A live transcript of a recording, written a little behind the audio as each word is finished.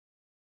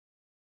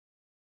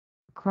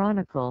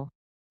Chronicle.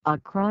 A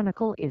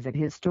chronicle is a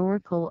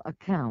historical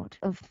account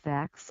of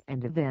facts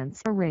and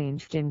events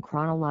arranged in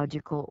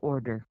chronological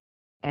order,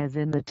 as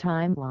in the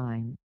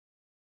timeline.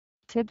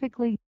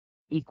 Typically,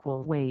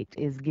 equal weight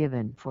is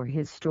given for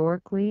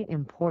historically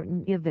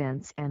important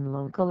events and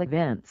local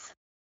events,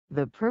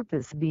 the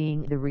purpose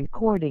being the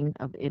recording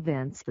of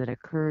events that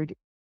occurred,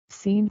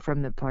 seen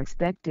from the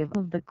perspective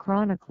of the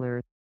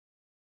chronicler.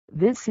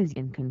 This is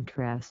in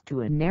contrast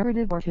to a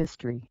narrative or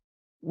history,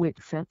 which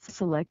sets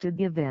selected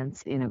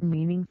events in a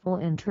meaningful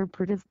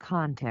interpretive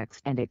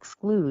context and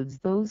excludes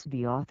those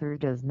the author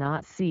does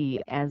not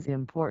see as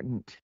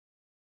important.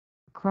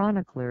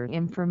 Chronicler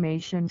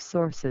information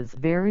sources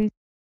vary.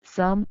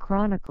 Some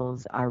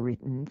chronicles are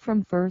written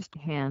from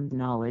first-hand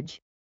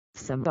knowledge,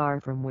 some are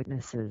from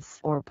witnesses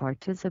or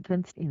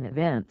participants in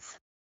events.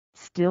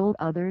 Still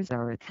others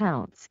are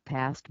accounts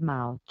passed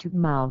mouth to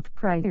mouth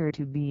prior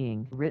to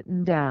being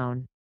written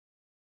down.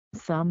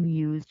 Some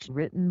used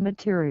written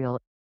material,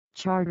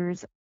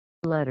 charters,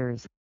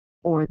 letters,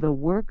 or the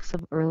works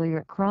of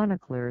earlier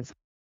chroniclers.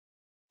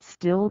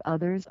 Still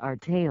others are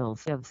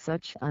tales of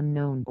such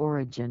unknown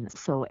origin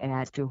so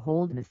as to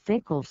hold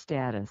mythical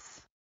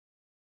status.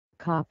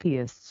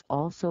 Copyists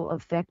also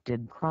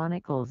affected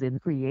chronicles in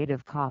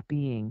creative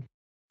copying,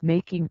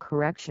 making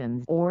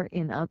corrections or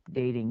in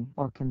updating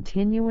or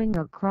continuing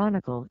a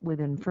chronicle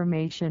with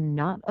information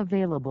not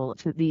available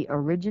to the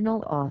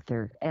original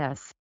author.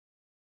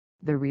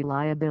 The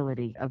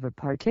reliability of a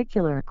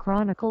particular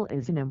chronicle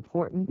is an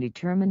important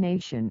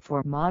determination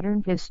for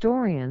modern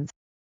historians.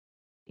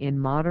 In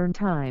modern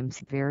times,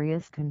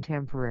 various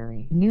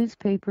contemporary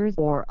newspapers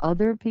or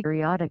other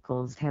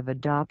periodicals have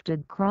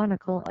adopted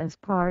chronicle as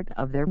part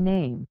of their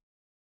name.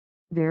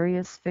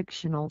 Various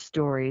fictional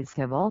stories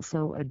have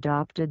also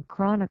adopted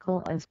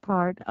chronicle as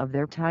part of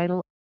their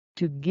title,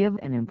 to give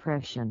an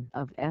impression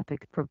of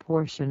epic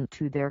proportion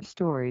to their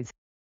stories.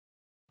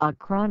 A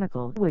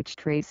chronicle which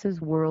traces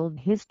world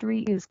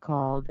history is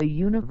called a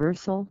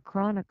universal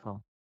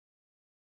chronicle.